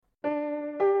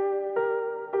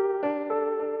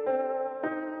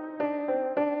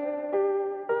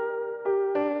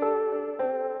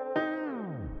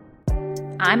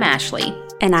I'm Ashley.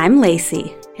 And I'm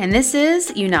Lacey. And this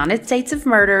is United States of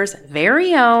Murder's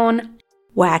very own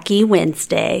Wacky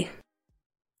Wednesday.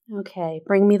 Okay,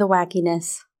 bring me the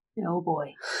wackiness. Oh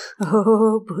boy.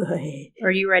 Oh boy.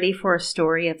 Are you ready for a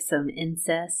story of some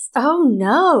incest? Oh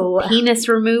no. Penis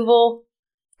removal?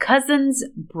 Cousins,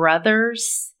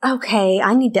 brothers? Okay,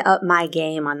 I need to up my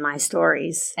game on my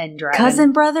stories. And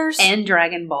Cousin brothers? And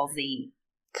Dragon Ball Z.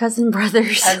 Cousin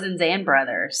brothers. Cousins and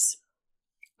brothers.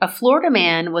 A Florida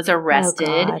man was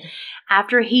arrested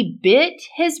after he bit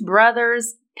his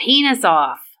brother's penis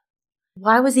off.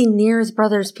 Why was he near his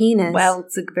brother's penis? Well,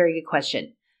 it's a very good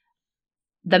question.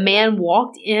 The man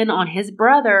walked in on his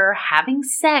brother having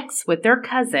sex with their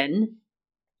cousin.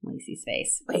 Lacey's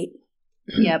face. Wait.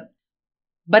 Yep.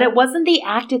 But it wasn't the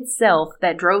act itself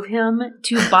that drove him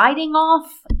to biting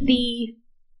off the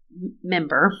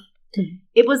member.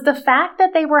 It was the fact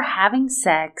that they were having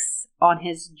sex on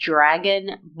his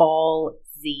Dragon Ball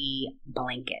Z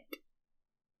blanket.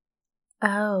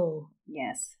 Oh.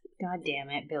 Yes. God damn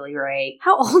it, Billy Ray.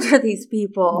 How old are these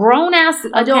people? Grown-ass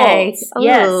adults. Okay.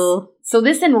 Yes. Ooh. So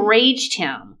this enraged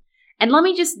him. And let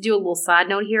me just do a little side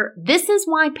note here. This is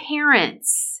why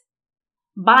parents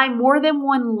buy more than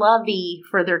one lovey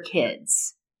for their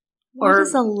kids. What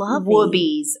is a lovey?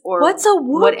 Whoobies. Or what's a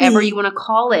whoopee? Whatever you want to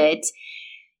call it.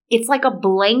 It's like a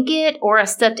blanket or a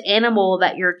stuffed animal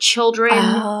that your children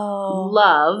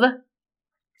love,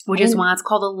 which is why it's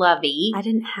called a lovey. I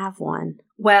didn't have one.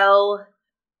 Well,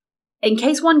 in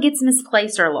case one gets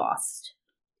misplaced or lost,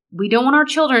 we don't want our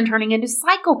children turning into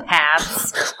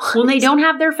psychopaths when they don't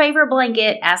have their favorite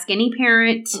blanket. Ask any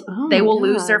parent. They will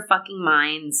lose their fucking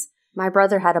minds. My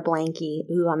brother had a blankie.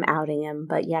 Ooh, I'm outing him.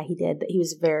 But yeah, he did. He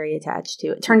was very attached to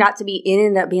it. It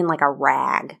ended up being like a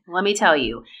rag. Let me tell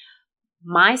you.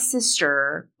 My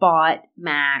sister bought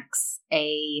Max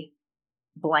a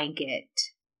blanket,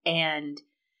 and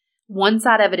one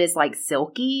side of it is like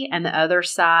silky and the other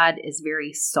side is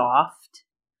very soft.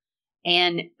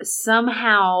 And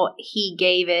somehow he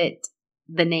gave it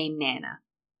the name Nana.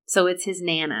 So it's his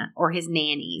Nana or his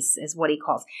nannies is what he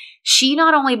calls. She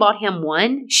not only bought him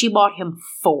one, she bought him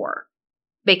 4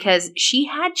 because she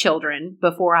had children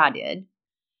before I did.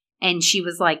 And she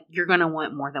was like, you're going to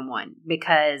want more than one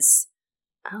because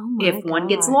if one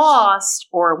gets lost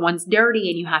or one's dirty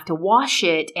and you have to wash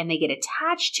it and they get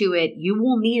attached to it, you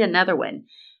will need another one.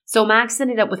 So Max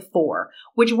ended up with 4,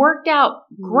 which worked out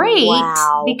great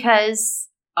because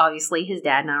obviously his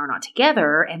dad and I are not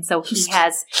together. And so he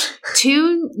has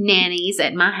 2 nannies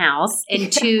at my house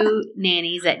and 2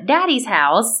 nannies at Daddy's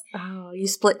house. Oh, you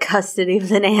split custody of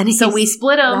the nannies. So we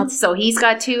split them. So he's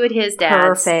got 2 at his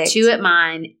dad's, 2 at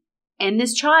mine. And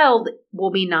this child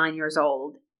will be 9 years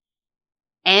old.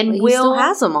 And he still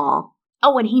has them all.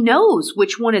 Oh, and he knows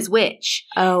which one is which.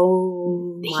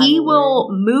 Oh, he will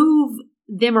move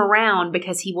them around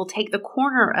because he will take the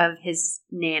corner of his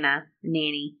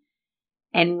nanny,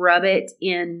 and rub it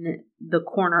in the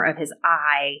corner of his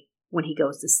eye when he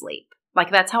goes to sleep. Like,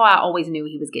 that's how I always knew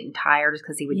he was getting tired, is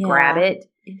because he would grab it.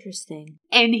 Interesting.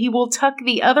 And he will tuck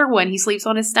the other one. He sleeps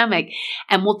on his stomach,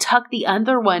 and will tuck the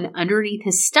other one underneath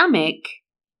his stomach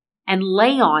and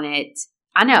lay on it.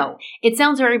 I know. It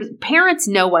sounds parents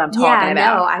know what I'm talking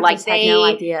about. No, I just had no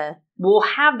idea. Will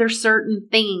have their certain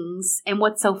things. And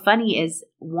what's so funny is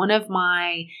one of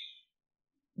my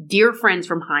dear friends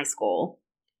from high school,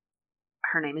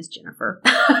 her name is Jennifer.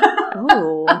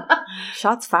 Oh,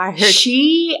 shots fired.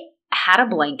 She had a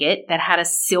blanket that had a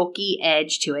silky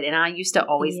edge to it. And I used to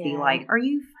always be like, are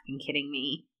you fucking kidding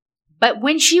me? But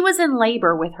when she was in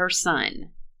labor with her son,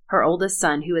 her oldest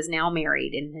son, who is now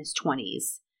married in his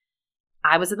 20s,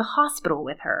 I was in the hospital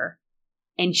with her,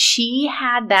 and she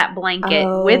had that blanket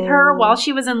with her while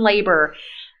she was in labor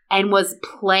and was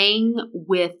playing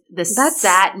with the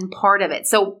satin part of it.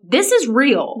 So this is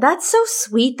real. That's so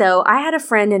sweet, though. I had a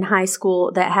friend in high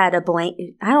school that had a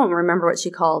blanket. I don't remember what she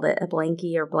called it, a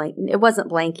blankie or blanket. It wasn't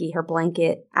blankie, her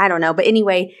blanket. I don't know. But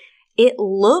anyway, it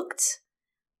looked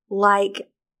like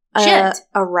a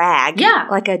rag. Yeah.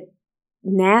 Like a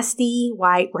nasty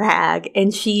white rag,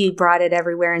 and she brought it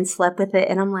everywhere and slept with it,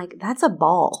 and I'm like, that's a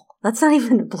ball. That's not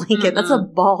even a blanket. That's a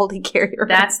ball to carry around.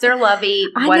 That's their lovey,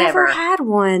 whatever. I never had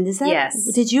one. Yes.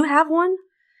 Did you have one?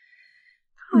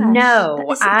 Gosh,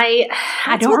 no, I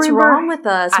don't what's remember. Wrong with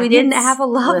us. We didn't have a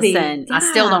lovey. Listen, I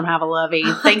still don't have a lovey.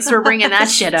 Thanks for bringing that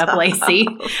shit up, Lacey.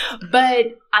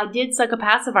 But I did suck a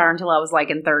pacifier until I was like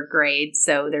in 3rd grade.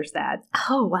 So there's that.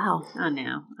 Oh, wow. I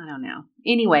know. I don't know.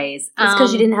 Anyways. It's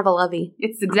because you didn't have a lovey.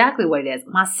 It's exactly what it is.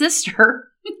 My sister.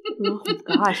 Oh,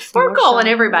 gosh. We're calling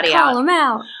everybody out. Call them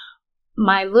out.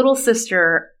 My little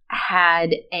sister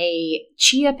had a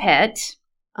chia pet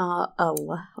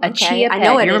A chia pet. I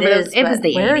know what you it remember is. those? It was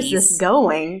the where 80s. is this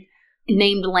going?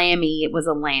 Named Lammy. It was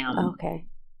a lamb. Okay.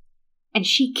 And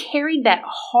she carried that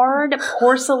hard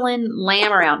porcelain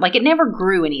lamb around. Like, it never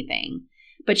grew anything.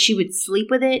 But she would sleep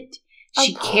with it.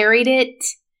 She carried it.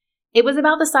 It was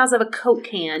about the size of a Coke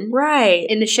can. Right.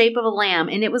 In the shape of a lamb.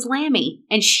 And it was Lammy.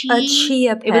 And she... A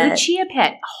chia pet. It was a chia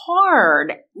pet.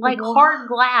 Hard. Like hard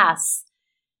glass.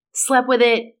 Slept with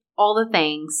it. All the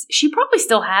things. She probably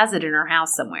still has it in her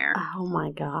house somewhere. Oh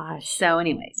my gosh. So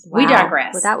anyways, we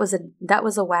digress. Well, that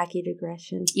was a wacky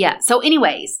digression. Yeah. So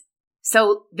anyways,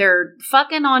 so they're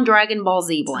fucking on Dragon Ball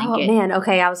Z blanket. Oh man.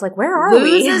 Okay. I was like, where are we?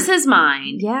 Loses his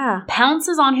mind. Yeah.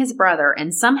 Pounces on his brother,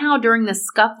 and somehow during the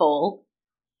scuffle,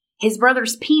 his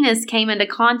brother's penis came into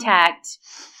contact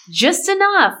just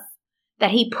enough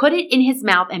that he put it in his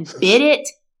mouth and bit it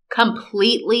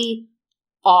completely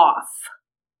off.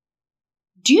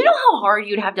 Do you know how hard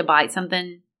you'd have to bite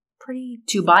something?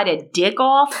 To bite a dick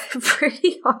off?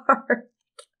 Pretty hard.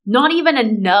 Not even a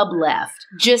nub left.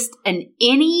 Just an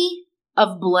innie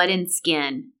of blood and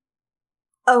skin.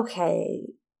 Okay.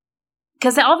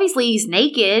 Because obviously he's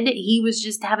naked. He was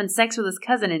just having sex with his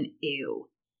cousin, and ew.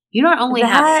 You not only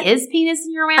have his penis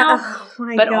in your mouth,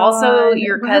 but God. Also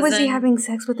your cousin. Why was he having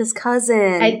sex with his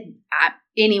cousin?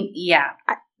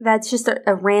 That's just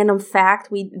a random fact.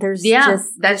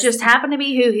 That just happened to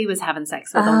be who he was having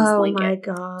sex with on this blanket.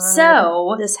 Oh my God.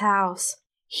 So this house.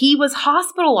 He was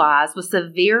hospitalized with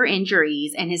severe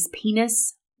injuries, and his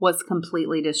penis was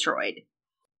completely destroyed.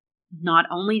 Not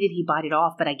only did he bite it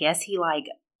off, but I guess he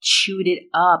chewed it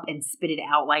up and spit it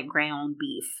out like ground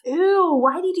beef. Ew,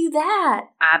 why'd he do that?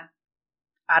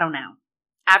 I don't know.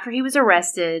 After he was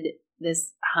arrested,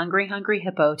 this hungry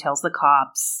hippo tells the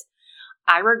cops,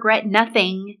 "I regret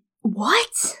nothing."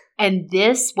 What? And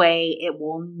this way it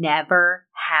will never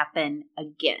happen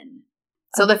again.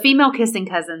 So the female kissing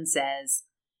cousin says,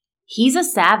 "He's a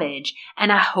savage,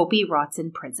 and I hope he rots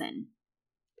in prison."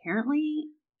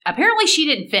 Apparently she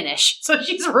didn't finish, so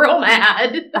she's real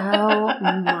mad. Oh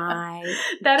my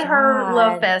that God. Her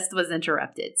love fest was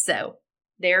interrupted. So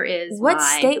there is What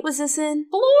state was this in?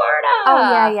 Florida.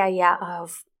 Oh, yeah. Oh,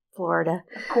 Florida.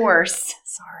 Of course.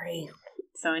 Sorry.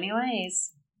 So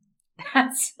anyways,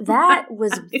 that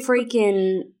was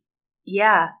freaking...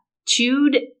 Yeah.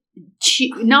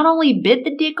 Not only bit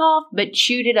the dick off, but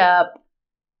chewed it up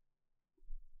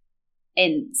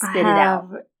and spit it out.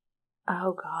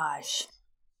 Oh, gosh.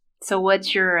 So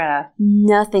what's your...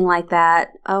 Nothing like that.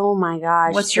 Oh, my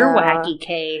gosh. What's your wacky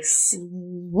case?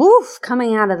 Woof.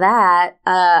 Coming out of that.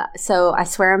 So I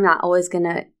swear I'm not always going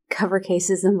to cover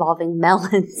cases involving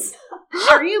melons.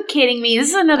 Are you kidding me? This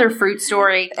is another fruit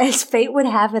story. As fate would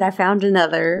have it, I found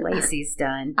another. Lacey's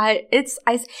done.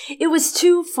 It was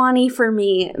too funny for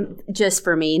me, just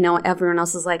for me. No, everyone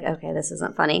else is like, okay, this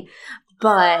isn't funny.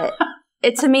 But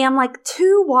to me, I'm like,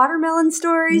 2 watermelon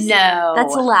stories? No.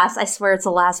 That's the last. I swear it's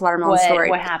the last watermelon story.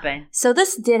 What happened? So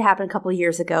this did happen a couple of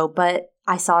years ago, but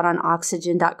I saw it on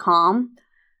oxygen.com.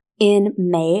 In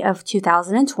May of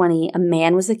 2020, a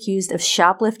man was accused of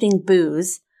shoplifting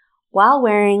booze while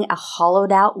wearing a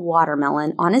hollowed-out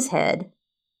watermelon on his head.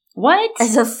 What?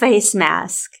 As a face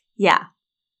mask. Yeah.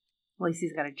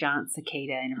 Lacey's got a giant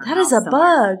cicada in her house. That is a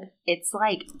somewhere. bug. It's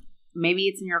like, maybe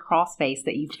it's in your cross face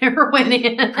that you've never went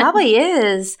in. It probably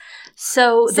is.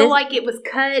 So it was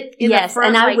cut in the front.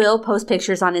 And I will post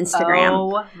pictures on Instagram.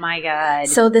 Oh, my God.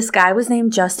 So this guy was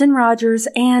named Justin Rogers,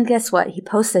 and guess what? He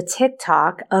posted a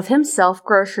TikTok of himself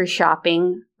grocery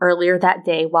shopping earlier that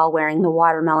day while wearing the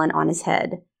watermelon on his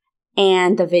head.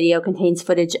 And the video contains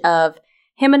footage of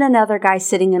him and another guy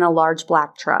sitting in a large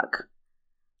black truck.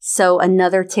 So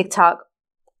another TikTok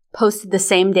posted the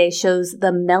same day shows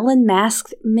the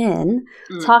melon-masked men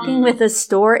talking with a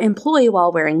store employee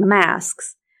while wearing the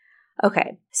masks.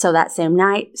 Okay, so that same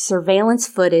night, surveillance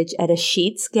footage at a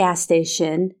Sheetz gas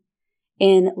station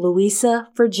in Louisa,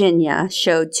 Virginia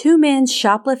showed 2 men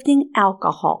shoplifting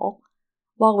alcohol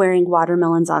while wearing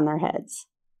watermelons on their heads.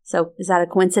 So is that a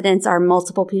coincidence? Are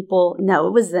multiple people? No,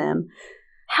 it was them.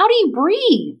 How do you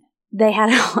breathe? They had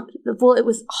it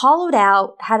was hollowed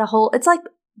out, had a hole. It's like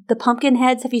the pumpkin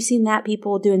heads. Have you seen that?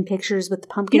 People doing pictures with the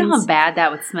pumpkins. You know how bad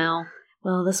that would smell?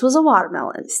 Well, this was a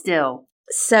watermelon. Still.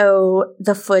 So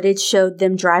the footage showed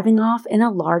them driving off in a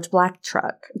large black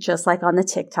truck, just like on the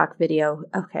TikTok video.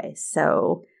 Okay,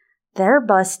 so they're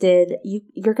busted.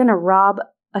 You're going to rob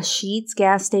a Sheetz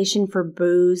gas station for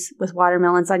booze with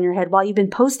watermelons on your head while you've been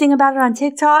posting about it on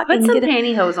TikTok. Put some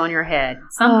pantyhose on your head.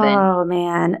 Something. Oh,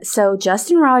 man. So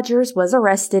Justin Rogers was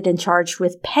arrested and charged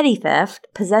with petty theft,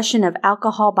 possession of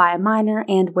alcohol by a minor,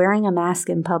 and wearing a mask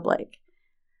in public.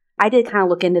 I did kind of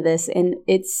look into this, and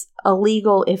it's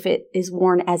illegal if it is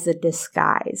worn as a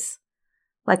disguise.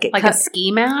 Like a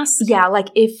ski mask? Yeah, like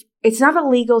if it's not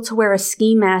illegal to wear a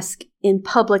ski mask in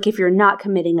public if you're not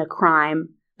committing a crime.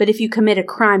 But if you commit a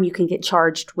crime, you can get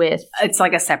charged with... It's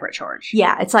like a separate charge.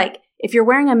 Yeah, it's like if you're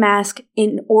wearing a mask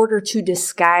in order to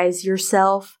disguise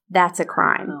yourself, that's a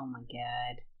crime. Oh, my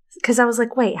God. Because I was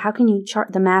like, wait, how can you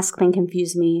the mask thing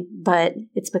confused me? But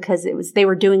it's because they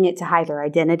were doing it to hide their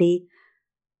identity.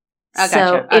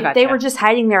 So if they were just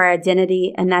hiding their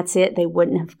identity and that's it, they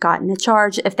wouldn't have gotten a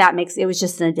charge. If that makes it was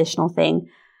just an additional thing.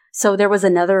 So there was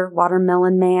another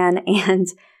watermelon man, and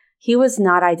he was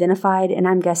not identified, and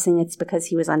I'm guessing it's because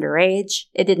he was underage.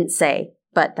 It didn't say,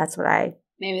 but that's what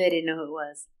Maybe they didn't know who it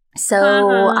was.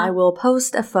 So I will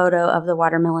post a photo of the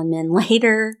watermelon men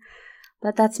later,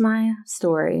 but that's my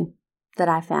story that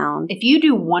I found. If you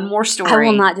do one more story.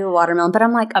 I will not do a watermelon, but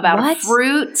I'm like, about what? A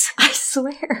fruit. I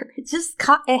swear.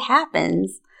 It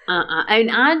happens.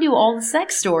 I do all the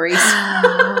sex stories.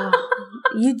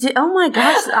 You do? Oh my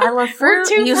gosh, I love fruit.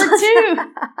 We're 2 for 2.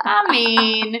 I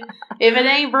mean, if it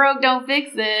ain't broke, don't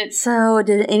fix it. So,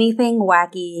 did anything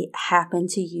wacky happen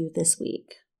to you this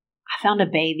week? I found a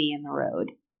baby in the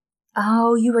road.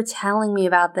 Oh, you were telling me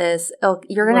about this. Oh,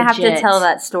 you're going to have to tell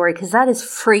that story because that is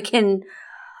freaking...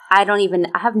 I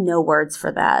have no words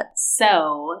for that.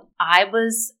 So, I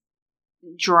was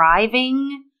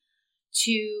driving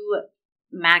to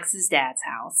Max's dad's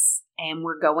house, and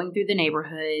we're going through the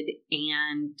neighborhood,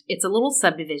 and it's a little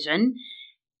subdivision,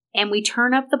 and we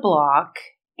turn up the block,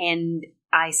 and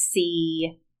I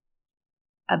see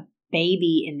a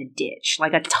baby in the ditch,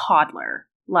 like a toddler,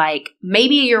 like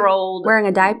maybe a year old. Wearing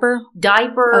a diaper?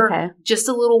 Okay. Just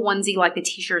a little onesie, like the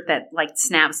t-shirt that like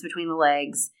snaps between the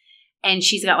legs. And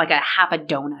she's got like half a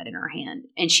donut in her hand.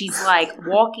 And she's like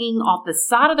walking off the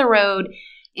side of the road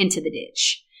into the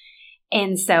ditch.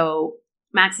 And so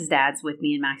Max's dad's with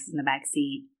me and Max is in the back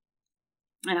seat.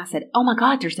 And I said, oh my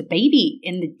God, there's a baby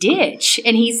in the ditch.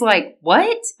 And he's like,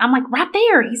 what? I'm like, right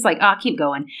there. He's like, keep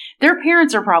going. Their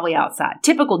parents are probably outside.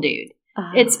 Typical dude.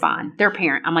 It's fine. Their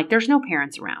parent. I'm like, there's no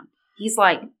parents around. He's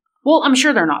like, well, I'm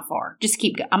sure they're not far. Just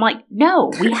keep going. I'm like,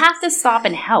 no, we have to stop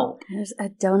and help. There's a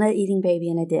donut-eating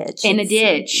baby in a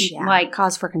ditch. Yeah, like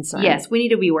cause for concern. Yes, we need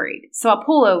to be worried. So I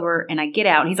pull over and I get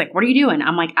out. And he's like, what are you doing?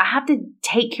 I'm like, I have to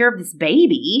take care of this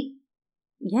baby.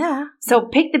 Yeah. So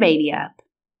pick the baby up.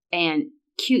 And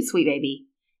cute, sweet baby.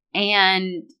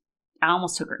 And I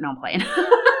almost took her. No, I'm playing.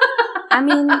 I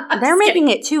mean, they're making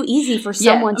it too easy for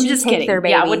someone to take their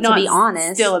baby, to be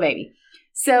honest. Still a baby.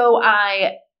 So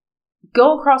I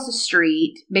go across the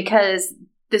street because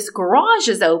this garage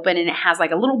is open and it has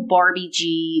like a little Barbie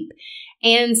Jeep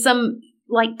and some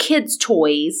like kids'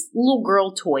 toys, little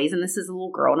girl toys. And this is a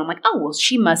little girl. And I'm like, oh, well,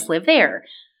 she must live there.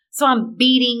 So I'm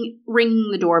ringing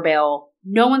the doorbell.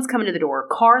 No one's coming to the door.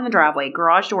 Car in the driveway,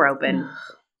 garage door open.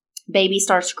 Baby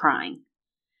starts crying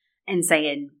and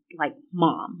saying like,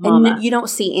 Mom, Mama. And you don't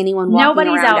see anyone walking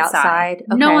around outside?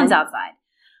 Okay. No one's outside.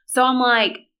 So I'm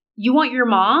like, you want your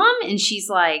mom? And she's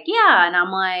like, yeah. And I'm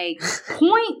like,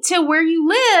 point to where you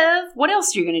live. What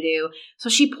else are you going to do? So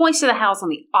she points to the house on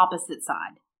the opposite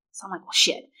side. So I'm like, well,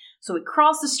 shit. So we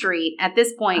cross the street. At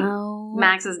this point,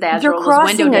 Max's dad rolls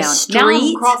his window down. Now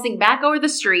I'm crossing back over the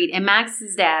street, and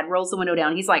Max's dad rolls the window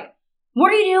down. He's like,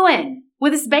 what are you doing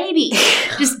with this baby?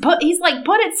 He's like,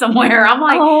 put it somewhere. I'm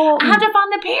like, I have to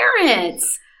find the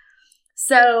parents.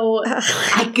 So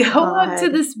I go up to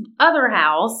this other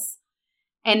house.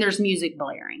 And there's music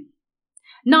blaring.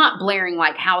 Not blaring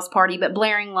like house party, but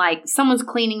blaring like someone's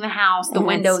cleaning the house. The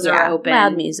windows are open.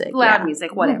 Loud music.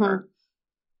 Music, whatever. Mm-hmm.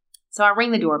 So I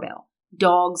ring the doorbell.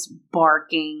 Dog's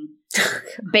barking.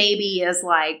 Baby is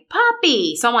like,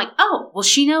 puppy. So I'm like, oh, well,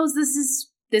 she knows this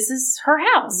is her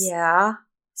house. Yeah.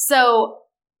 So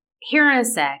here in a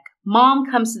sec, Mom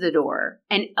comes to the door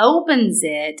and opens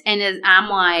it. And I'm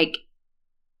like,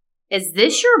 is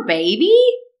this your baby?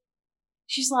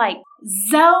 She's like,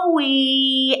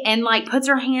 Zoe, and like puts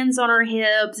her hands on her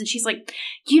hips, and she's like,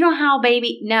 you know how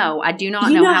No, I do not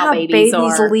know how babies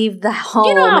are. Leave the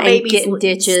home and get in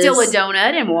ditches. Steal a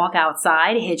donut and walk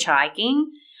outside hitchhiking.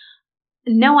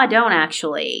 No, I don't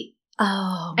actually.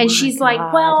 Oh, and she's God.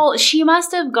 Like, well, she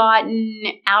must have gotten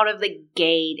out of the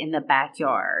gate in the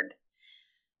backyard.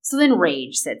 So then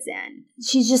rage sets in.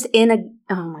 She's just in a,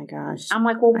 oh my gosh. I'm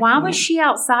like, well, why was she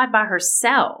outside by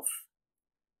herself?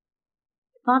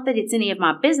 Not that it's any of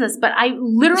my business, but I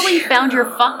literally found your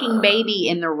fucking baby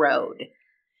in the road.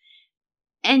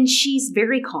 And she's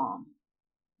very calm.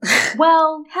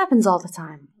 Well, it happens all the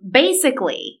time.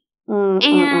 Basically.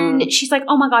 And she's like,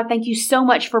 oh my God, thank you so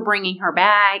much for bringing her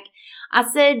back. I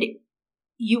said,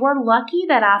 you are lucky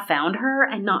that I found her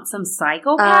and not some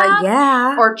psychopath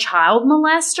Yeah. or child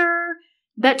molester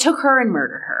that took her and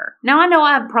murdered her. Now, I know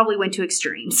I probably went to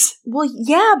extremes. Well,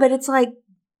 yeah, but it's like,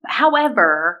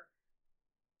 however,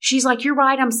 she's like, you're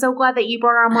right. I'm so glad that you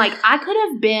brought her. I'm like, I could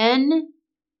have been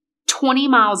 20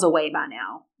 miles away by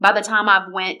now. By the time I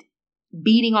went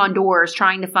beating on doors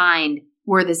trying to find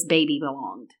where this baby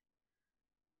belonged.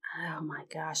 oh my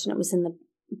gosh. And it was in the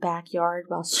backyard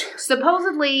while she...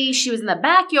 Supposedly, she was in the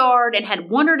backyard and had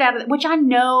wandered out of which I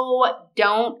know,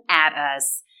 don't at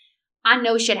us. I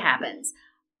know shit happens.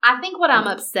 I think what I'm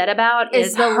upset about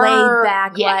is the her, laid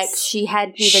back, yes, like she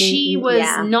hadn't even... She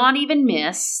was not even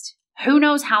missed. Who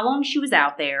knows how long she was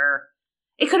out there.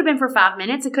 It could have been for 5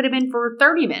 minutes. It could have been for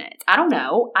 30 minutes. I don't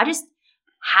know. I just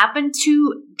happened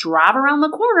to drive around the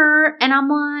corner and I'm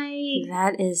like...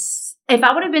 That is... If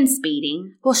I would have been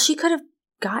speeding... Well, she could have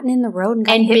gotten in the road and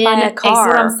gotten hit by a car.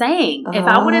 That's what I'm saying. If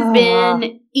I would have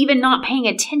been even not paying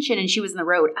attention and she was in the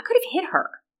road, I could have hit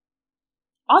her.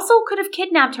 Also could have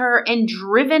kidnapped her and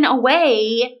driven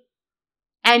away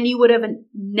and you would have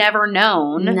never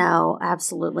known. No,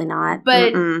 absolutely not.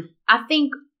 But I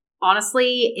think,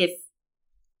 honestly, if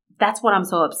that's what I'm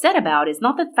so upset about is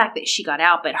not the fact that she got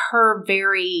out, but her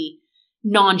very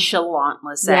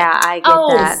nonchalantness. Yeah, I get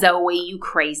that. Oh, Zoe, you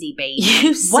crazy baby.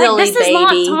 You silly This baby. is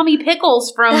not Tommy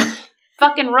Pickles from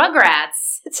fucking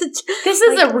Rugrats. This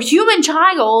is a human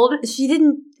child. She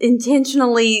didn't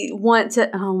intentionally want to.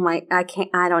 Oh my!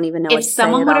 I don't even know. If what to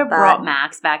someone say would about have that. brought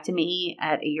Max back to me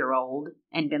at a year old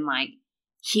and been like,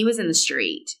 he was in the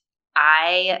street,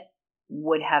 I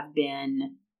would have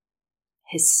been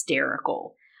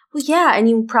hysterical. Well, yeah, and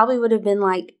you probably would have been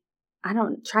like,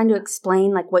 trying to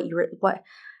explain like what.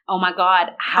 Oh my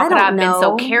God! How could I have been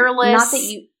so careless? Not that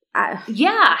you.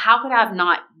 Yeah, how could I have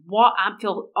not? I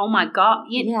feel. Oh my God!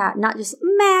 Yeah, not just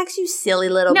Max, you silly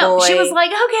little boy. No, she was like,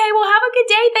 okay, well, have a good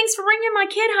day. Thanks for bringing my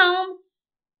kid home.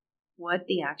 What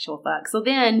the actual fuck? So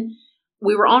then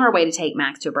we were on our way to take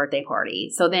Max to a birthday party.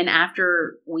 So then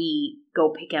after we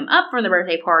go pick him up from the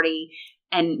birthday party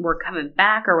and we're coming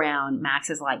back around, Max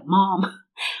is like, Mom,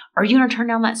 are you going to turn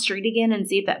down that street again and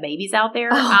see if that baby's out there?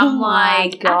 I'm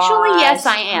like, actually, yes,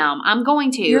 I am. I'm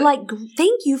going to. You're like,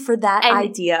 thank you for that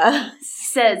idea. He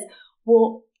says,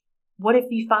 well, what if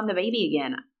you find the baby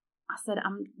again? I said,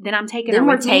 I'm taking her. Then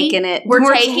we're taking it.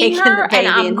 We're taking her, the baby and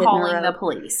I'm hitting calling her the up.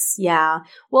 police. Yeah.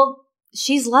 Well,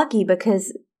 she's lucky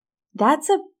because that's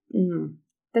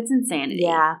that's insanity.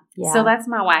 Yeah. So that's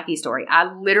my wacky story.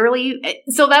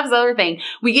 So that was the other thing.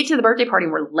 We get to the birthday party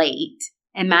and we're late,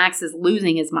 and Max is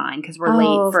losing his mind because we're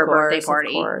late for a birthday party.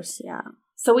 Of course, yeah.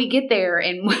 So we get there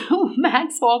and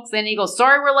Max walks in and he goes,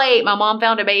 sorry, we're late. My mom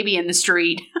found a baby in the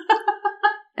street.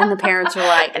 And the parents are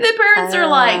like,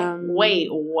 wait,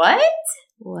 what?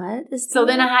 What is that? So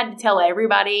then I had to tell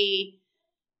everybody,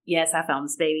 yes, I found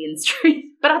this baby in the street,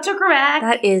 but I took her back.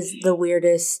 That is the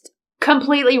weirdest.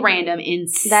 Completely random,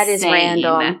 insane. That is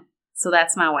random. So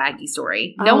that's my wacky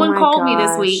story. No one called me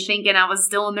this week thinking I was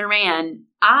still in their van.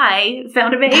 I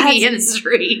found a baby in the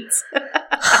street.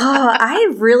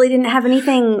 I really didn't have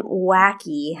anything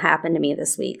wacky happen to me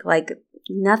this week. Like,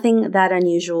 nothing that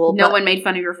unusual. No one made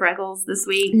fun of your freckles this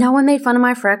week? No one made fun of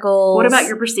my freckles. What about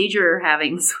your procedure you're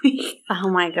having this week? Oh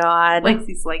my God.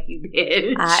 Lacey's like, you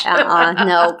bitch.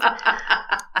 Nope.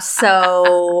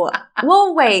 So,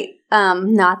 well, wait.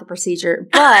 Not the procedure,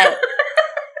 but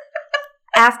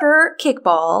after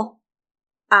kickball,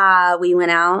 we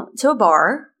went out to a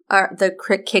bar, the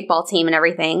kickball team and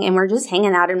everything, and we're just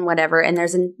hanging out and whatever. And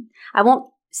I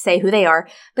won't say who they are,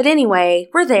 but anyway,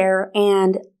 we're there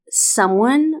and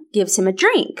someone gives him a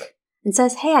drink and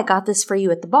says, hey, I got this for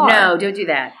you at the bar. No, don't do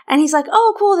that. And he's like,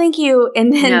 oh, cool, thank you.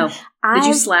 And then did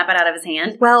you slap it out of his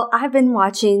hand? Well, I've been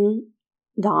watching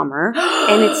Dahmer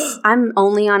and I'm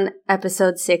only on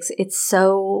episode 6.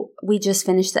 We just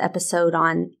finished the episode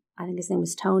on, I think his name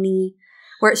was Tony,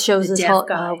 where it shows this whole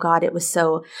guy. Oh God,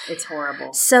 it's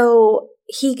horrible. So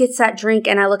he gets that drink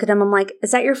and I look at him, I'm like,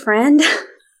 is that your friend?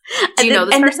 Do you know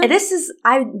this person?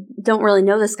 I don't really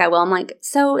know this guy well. I'm like,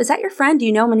 so is that your friend? Do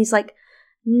you know him? And he's like,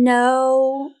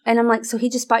 no. And I'm like, so he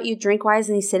just bought you drink-wise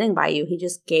and he's sitting by you. He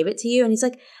just gave it to you. And he's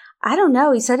like, I don't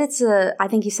know. He said I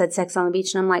think he said Sex on the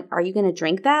Beach. And I'm like, are you going to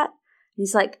drink that? And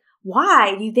he's like,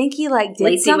 why? Do you think he did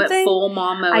Lacey something? Went full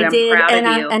mom mode. I did. Proud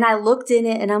of you. And I looked in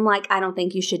it and I'm like, I don't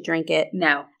think you should drink it.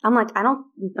 No. I'm like, I'm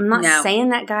not saying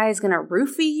that guy is going to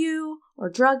roofie you or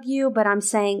drug you, but I'm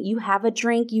saying you have a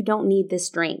drink. You don't need this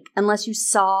drink unless you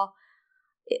saw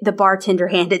the bartender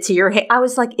hand it to your hand. I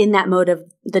was like in that mode of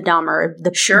the Dahmer,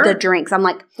 the drinks. I'm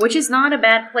like, which is not a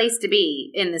bad place to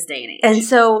be in this day and age. And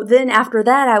so then after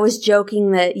that, I was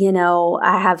joking that,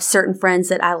 I have certain friends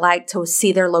that I like to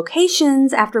see their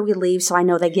locations after we leave, so I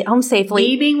know they get home safely.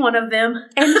 Me being one of them.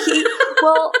 And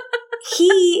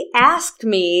he asked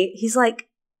me, he's like,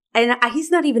 and he's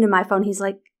not even in my phone. He's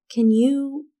like, can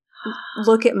you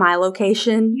look at my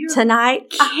location tonight?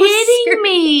 Kidding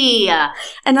me.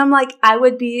 And I'm like, I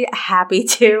would be happy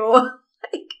to.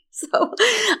 So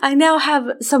I now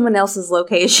have someone else's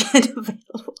location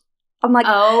available. I'm like,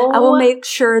 I will make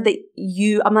sure that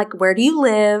I'm like, where do you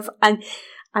live?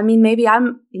 I mean, maybe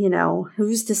I'm,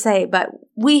 who's to say? But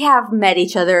we have met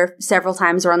each other several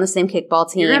times. We're on the same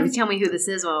kickball team. You're going to have to tell me who this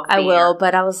is. I will,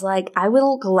 but I was like, I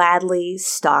will gladly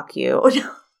stalk you.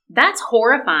 That's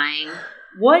horrifying.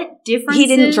 What difference? He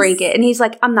didn't drink it, and he's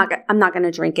like, I'm not going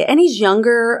to drink it. And he's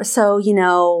younger, so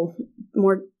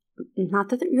more. Not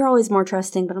that you're always more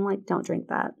trusting, but I'm like, don't drink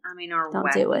that. I mean, our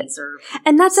don't do it. Are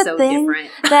and that's so a thing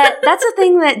different. that's a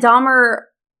thing that Dahmer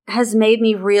has made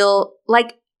me real.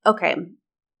 Like, okay,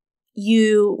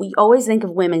 we always think of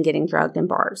women getting drugged in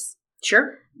bars,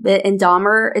 sure, but in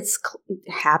Dahmer, it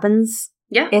happens.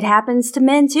 Yeah, it happens to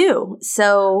men too.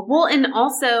 So and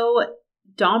also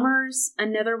Dahmer's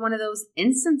another one of those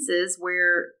instances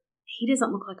where he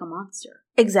doesn't look like a monster.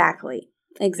 Exactly.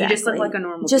 You just look like a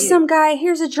normal Just dude. some guy,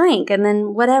 here's a drink, and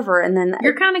then whatever, and then...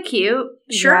 You're kind of cute.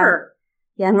 Sure.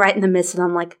 Yeah, and right in the midst, and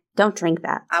I'm like, don't drink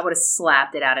that. I would have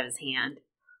slapped it out of his hand.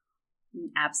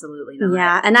 Absolutely not.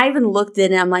 Yeah, and I even looked at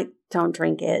it, and I'm like, don't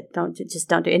drink it. Just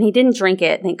don't do it. And he didn't drink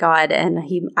it, thank God. And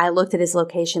I looked at his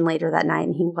location later that night,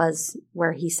 and he was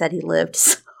where he said he lived,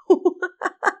 so...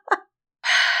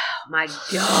 My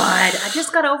God. I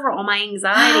just got over all my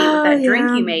anxiety with that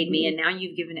drink you made me, and now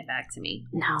you've given it back to me.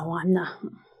 No, I'm not.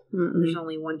 There's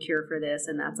only one cure for this,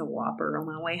 and that's a Whopper on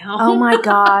my way home. Oh my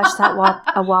gosh,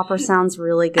 a Whopper sounds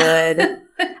really good.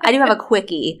 I do have a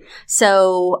quickie.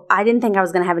 So I didn't think I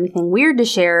was going to have anything weird to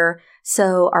share.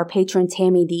 So our patron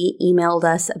Tammy D emailed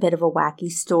us a bit of a wacky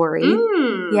story.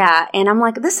 Yeah, and I'm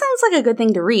like, this sounds like a good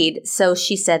thing to read. So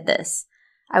she said this.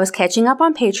 I was catching up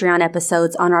on Patreon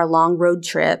episodes on our long road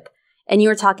trip, and you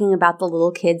were talking about the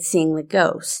little kids seeing the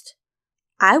ghost.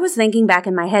 I was thinking back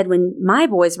in my head when my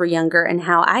boys were younger and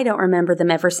how I don't remember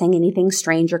them ever saying anything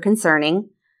strange or concerning.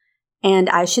 And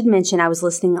I should mention I was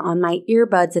listening on my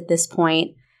earbuds at this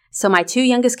point, so my two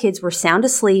youngest kids were sound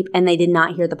asleep and they did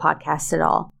not hear the podcast at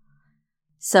all.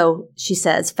 So she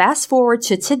says, fast forward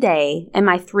to today, and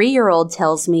my 3-year-old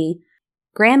tells me,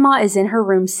 Grandma is in her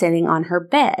room sitting on her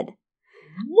bed.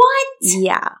 What?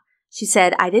 Yeah. She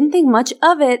said, I didn't think much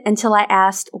of it until I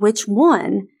asked which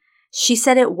one. She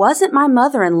said it wasn't my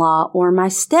mother-in-law or my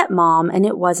stepmom, and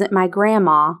it wasn't my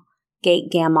grandma,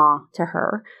 gamma to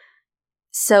her.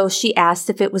 So she asked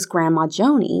if it was Grandma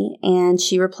Joni, and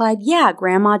she replied, yeah,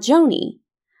 Grandma Joni.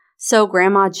 So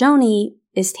Grandma Joni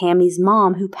is Tammy's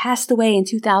mom, who passed away in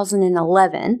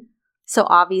 2011. So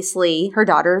obviously her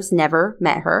daughters never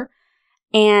met her.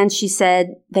 And she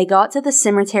said they got to the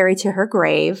cemetery to her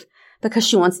grave because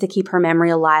she wants to keep her memory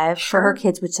alive for her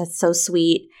kids, which that's so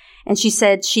sweet. And she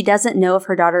said she doesn't know if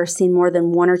her daughter has seen more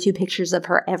than 1 or 2 pictures of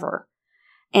her ever.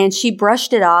 And she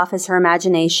brushed it off as her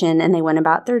imagination, and they went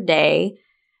about their day.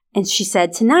 And she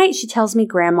said, tonight she tells me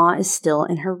Grandma is still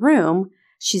in her room.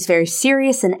 She's very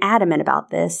serious and adamant about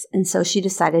this, and so she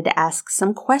decided to ask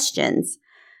some questions.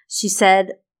 She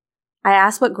said, I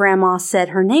asked what Grandma said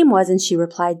her name was, and she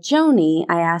replied, Joni.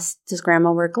 I asked, does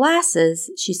Grandma wear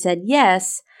glasses? She said,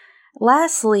 yes.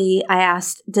 Lastly, I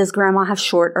asked, does Grandma have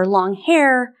short or long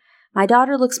hair? My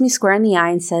daughter looks me square in the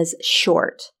eye and says,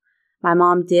 short. My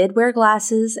mom did wear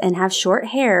glasses and have short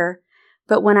hair,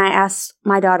 but when I asked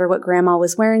my daughter what Grandma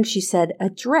was wearing, she said, a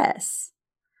dress.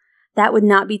 That would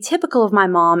not be typical of my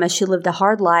mom, as she lived a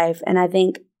hard life, and I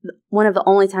think one of the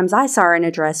only times I saw her in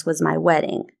a dress was my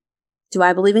wedding. Do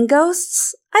I believe in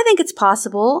ghosts? I think it's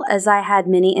possible, as I had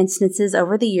many instances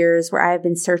over the years where I have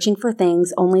been searching for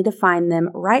things only to find them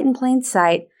right in plain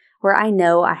sight where I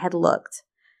know I had looked.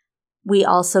 We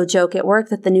also joke at work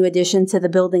that the new addition to the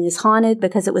building is haunted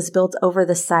because it was built over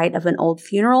the site of an old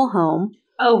funeral home.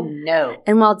 Oh, no.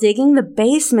 And while digging the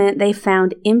basement, they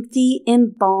found empty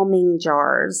embalming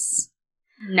jars.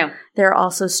 No. There are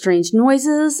also strange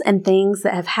noises and things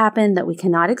that have happened that we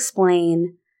cannot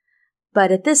explain.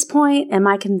 But at this point, am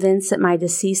I convinced that my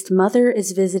deceased mother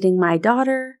is visiting my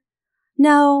daughter?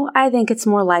 No, I think it's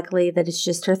more likely that it's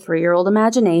just her 3-year-old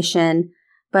imagination,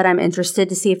 but I'm interested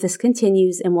to see if this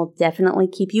continues and will definitely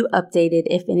keep you updated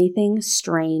if anything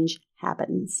strange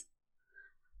happens.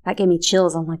 That gave me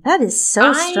chills. I'm like, that is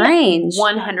so strange.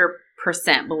 100%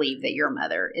 believe that your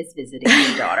mother is visiting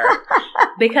your daughter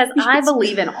because I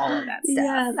believe in all of that stuff.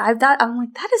 Yeah, I'm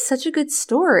like, that is such a good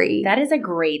story. That is a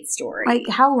great story. Like,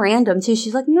 how random, too.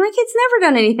 She's like, no, my kid's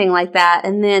never done anything like that.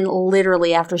 And then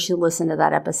literally after she listened to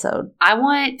that episode. I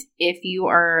want, if you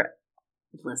are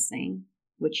listening,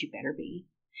 which you better be,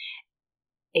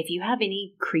 if you have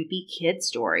any creepy kid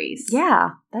stories. Yeah,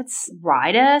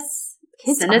 write us.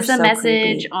 Kids Send us a so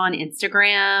message creepy. on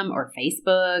Instagram or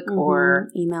Facebook or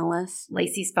email us.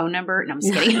 Lacey's phone number. No, I'm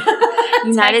just kidding.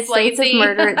 United States of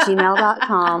Murder at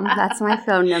gmail.com. That's my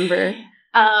phone number.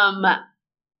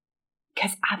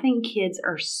 Because I think kids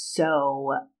are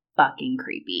so fucking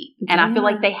creepy. And I feel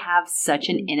like they have such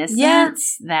an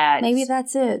innocence that maybe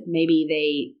that's it. Maybe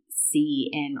they see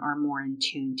and are more in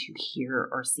tune to hear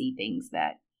or see things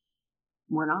that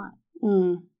we're not.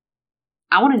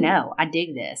 I want to know. I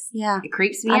dig this. Yeah. It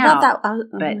creeps me out.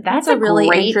 But that's a really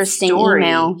great interesting story.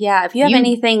 email. Yeah. If you have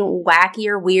anything wacky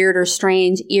or weird or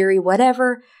strange, eerie,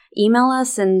 whatever, email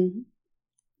us and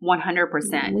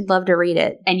 100%. We'd love to read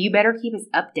it. And you better keep us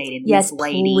updated, Yes, Miss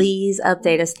Lady. please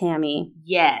update us, Tammy.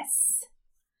 Yes.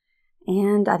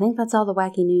 And I think that's all the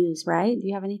wacky news, right? Do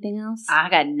you have anything else? I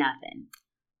got nothing.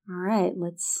 All right.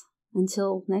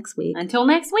 Until next week. Until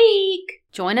next week.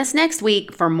 Join us next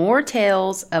week for more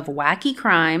tales of wacky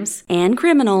crimes and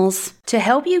criminals to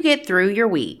help you get through your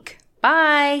week.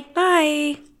 Bye.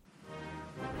 Bye.